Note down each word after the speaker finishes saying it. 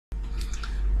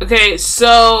Okay,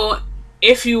 so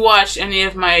if you watched any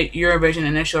of my Eurovision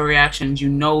initial reactions, you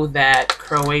know that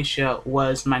Croatia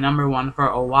was my #1 for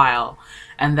a while,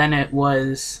 and then it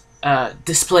was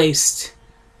displaced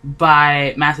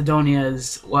by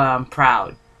Macedonia's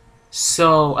Proud.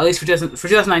 So, at least for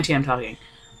 2019, I'm talking.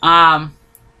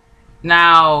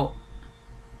 Now,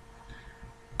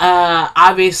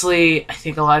 obviously, I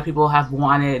think a lot of people have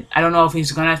wanted. I don't know if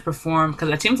he's going to perform, because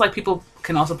it seems like people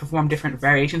can also perform different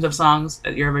variations of songs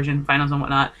at Eurovision finals and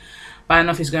whatnot. But I don't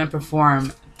know if he's going to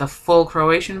perform the full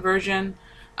Croatian version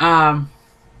at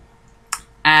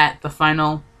the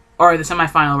final, or the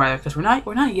semifinal rather, because we're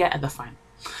not yet at the final.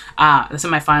 The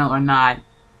semifinal or not.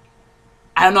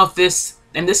 I don't know if this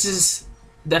is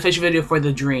the official video for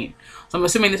The Dream. So I'm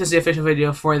assuming this is the official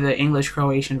video for the English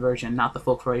Croatian version, not the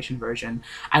full Croatian version.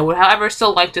 I would, however,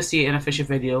 still like to see an official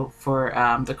video for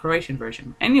the Croatian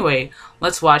version. Anyway,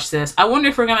 let's watch this. I wonder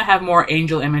if we're going to have more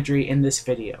angel imagery in this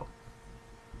video.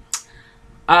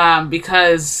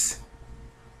 Because...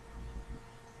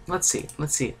 Let's see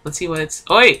what it's...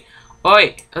 Oi!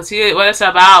 Let's see what it's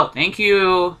about. Thank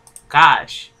you.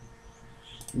 Gosh.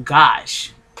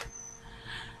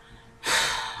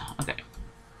 Okay.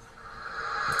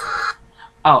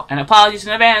 Oh, and apologies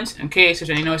in advance in case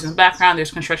there's any noise in the background. There's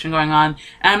construction going on,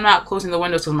 and I'm not closing the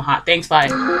windows because I'm hot. Thanks, bye.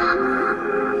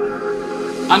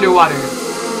 Underwater.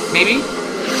 Maybe? I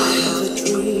have a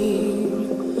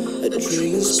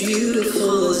dream as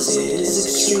beautiful as it is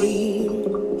extreme.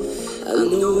 I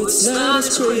know it's not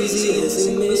as crazy as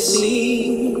it may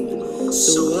seem,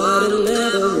 so I don't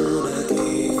ever wanna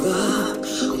give up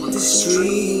on this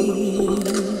dream.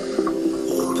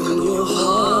 Open your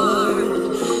heart,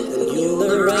 and you'll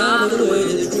arrive at where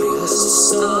the dream has to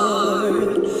start.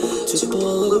 To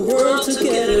pull the world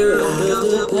together out of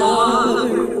the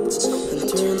parts, and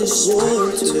turn this war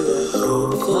into a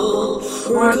hopeful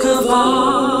work of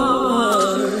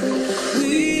art.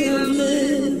 We have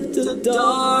lived the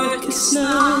darkest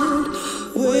night,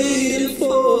 waiting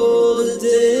for the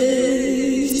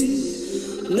day.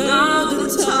 Now the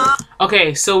time.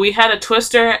 Okay, so we had a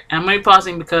twister, and I'm going to be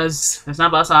pausing because it's not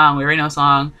about a song, we already know a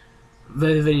song,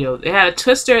 the video. They had a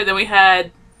twister, then we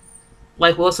had,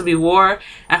 like, Will This Be War?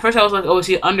 At first I was like, oh, is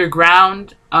he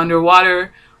underground,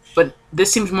 underwater? But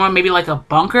this seems more maybe like a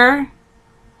bunker.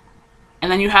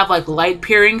 And then you have, like, light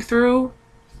peering through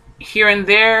here and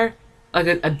there. Like,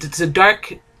 it's a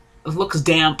dark, it looks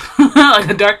damp, like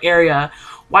a dark area.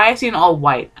 Why is he in all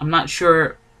white? I'm not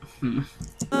sure.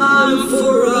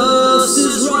 For us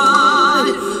is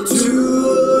right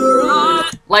to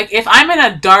right. Like, if I'm in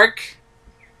a dark,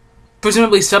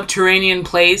 presumably subterranean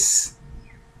place,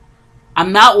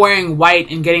 I'm not wearing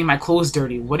white and getting my clothes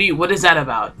dirty. What is that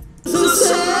about?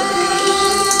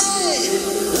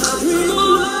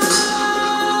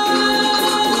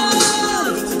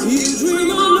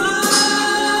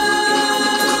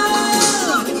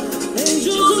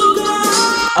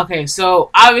 Okay, so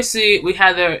obviously we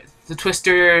had the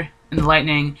twister and the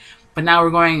lightning, but now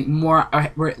we're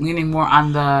leaning more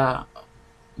on the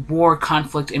war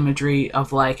conflict imagery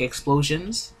of like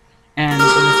explosions and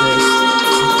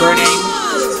burning.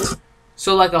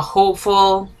 So like a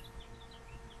hopeful.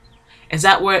 Is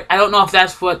that what? I don't know if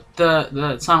that's what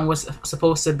the song was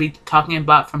supposed to be talking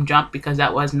about from jump, because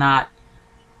that was not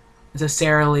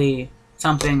necessarily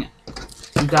something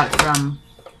you got from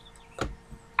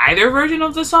either version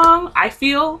of the song, I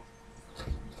feel.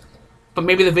 But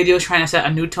maybe the video is trying to set a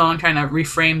new tone, trying to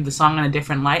reframe the song in a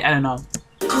different light. I don't know.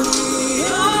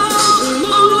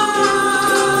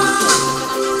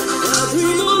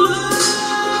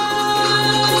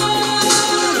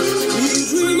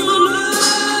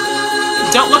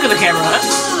 Don't look at the camera.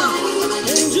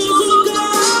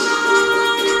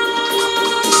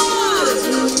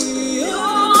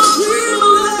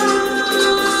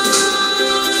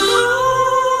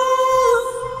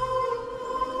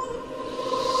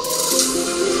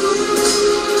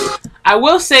 I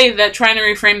will say that trying to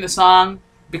reframe the song,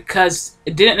 because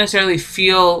it didn't necessarily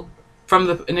feel from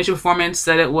the initial performance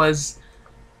that it was,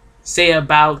 say,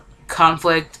 about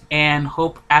conflict and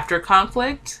hope after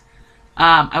conflict.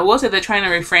 I will say that trying to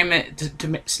reframe it to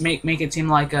make it seem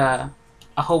like a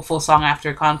hopeful song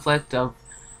after conflict of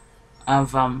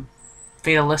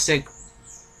fatalistic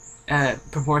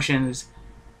proportions,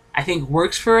 I think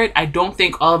works for it. I don't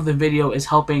think all of the video is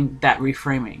helping that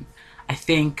reframing. I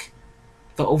think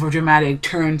the overdramatic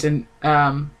turns and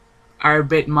are a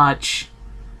bit much.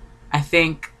 I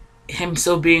think him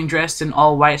still being dressed in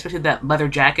all white, especially that leather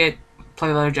jacket,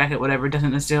 plug leather jacket, whatever,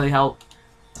 doesn't necessarily help.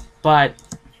 But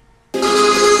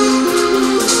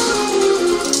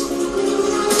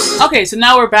okay, so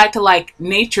now we're back to like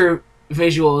nature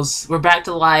visuals. We're back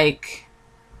to like,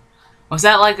 was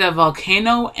that like a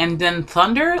volcano and then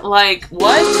thunder? Like,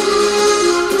 what?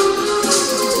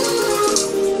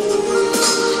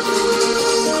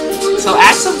 So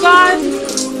acts of God?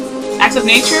 Acts of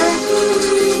nature?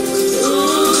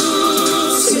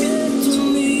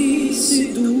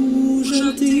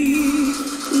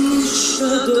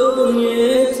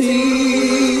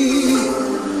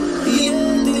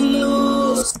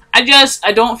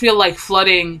 I don't feel like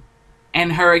flooding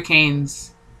and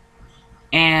hurricanes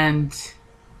and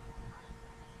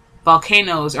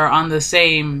volcanoes are on the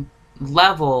same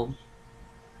level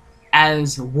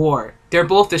as war. They're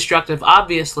both destructive,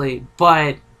 obviously,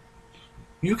 but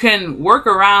you can work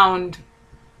around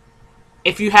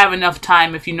if you have enough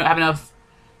time, if you have enough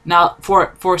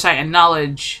foresight and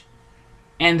knowledge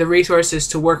and the resources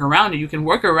to work around it. You can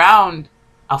work around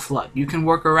a flood. You can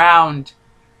work around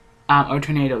a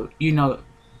tornado. You know,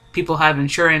 people have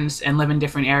insurance and live in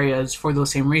different areas for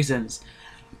those same reasons.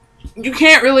 You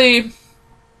can't really...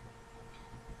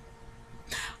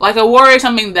 Like, a war is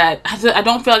something that I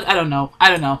don't feel like... I don't know.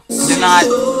 They're not...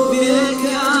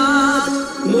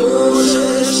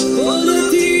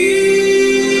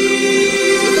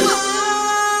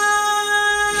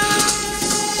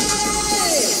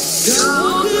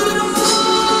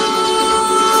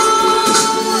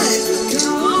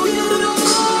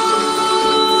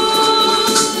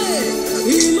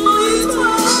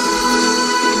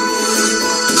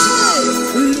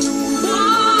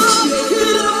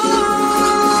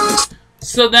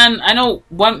 So then, I know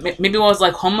one, maybe it was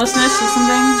like homelessness or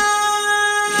something.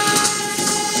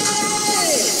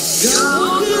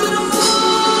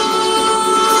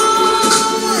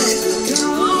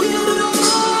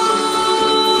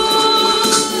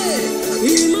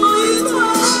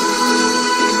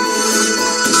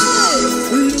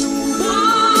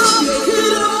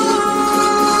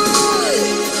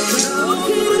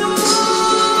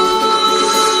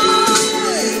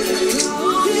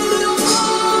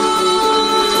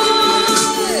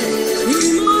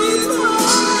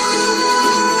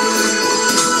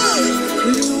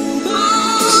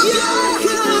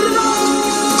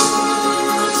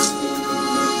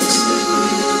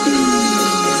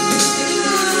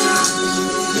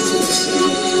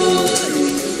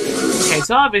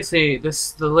 So obviously, the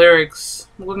lyrics.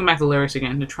 Looking back at the lyrics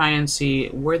again to try and see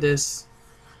where this.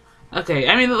 Okay,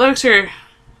 I mean the lyrics are.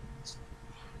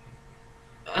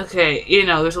 Okay, you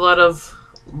know, there's a lot of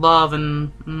love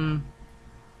and.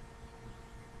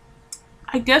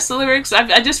 I guess the lyrics.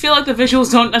 I just feel like the visuals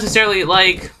don't necessarily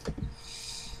like.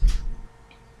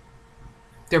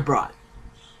 They're broad.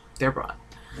 They're broad.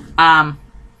 I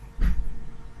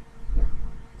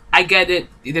get it.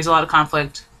 There's a lot of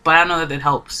conflict, but I don't know that it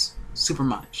helps super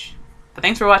much. But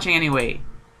thanks for watching anyway.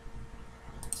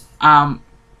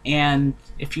 And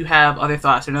if you have other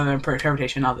thoughts or another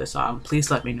interpretation of this song,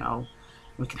 please let me know.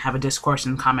 We can have a discourse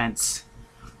in the comments.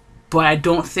 But I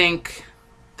don't think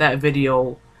that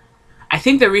video... I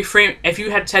think the reframe... If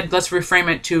you had said, let's reframe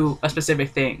it to a specific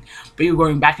thing, but you were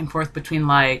going back and forth between,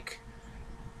 like,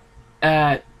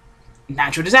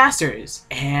 natural disasters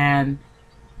and,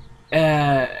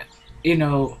 you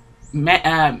know,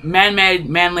 man-made,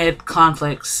 man-led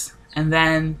conflicts, and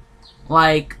then,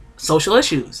 like, social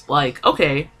issues. Like,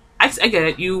 okay, I get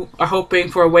it. You are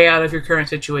hoping for a way out of your current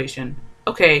situation.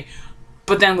 Okay,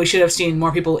 but then we should have seen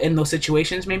more people in those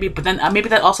situations, maybe. But then maybe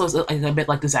that also is a bit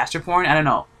like disaster porn. I don't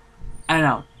know.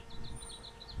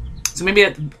 So maybe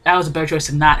that was a better choice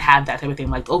to not have that type of thing.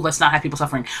 Like, oh, let's not have people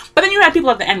suffering. But then you had people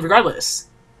at the end regardless.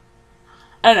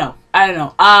 I don't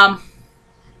know.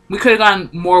 We could have gone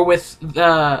more with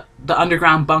the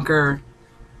underground bunker,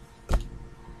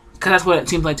 because that's what it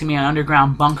seemed like to me, an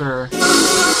underground bunker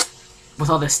with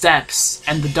all the steps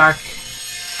and the dark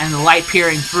and the light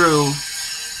peering through,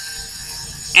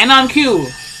 and on cue,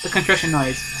 the contrition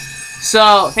noise.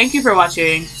 So thank you for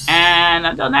watching, and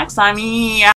until next time, yeah.